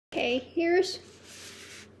Okay, here's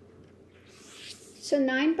a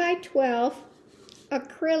 9 by 12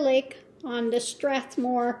 acrylic on the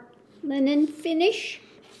Strathmore linen finish.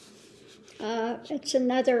 It's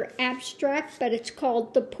another abstract, but it's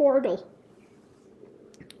called The Portal.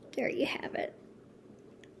 There you have it.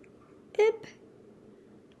 Yep.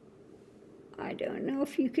 I don't know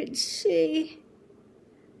if you could see.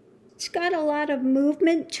 It's got a lot of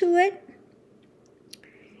movement to it.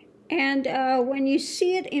 And when you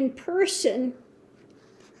see it in person,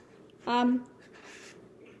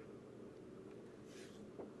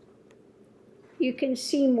 you can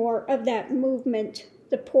see more of that movement,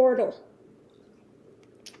 the portal.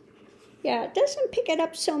 Yeah, it doesn't pick it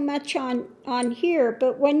up so much on here,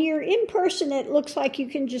 but when you're in person, it looks like you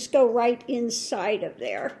can just go right inside of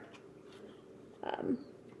there.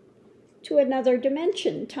 To another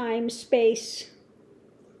dimension, time, space,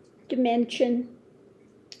 dimension,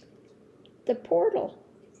 the portal.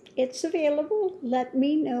 It's available. Let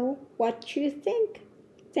me know what you think.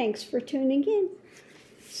 Thanks for tuning in.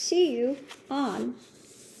 See you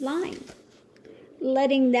online.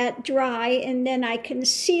 Letting that dry, and then I can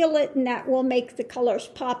seal it, and that will make the colors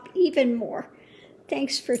pop even more.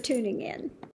 Thanks for tuning in.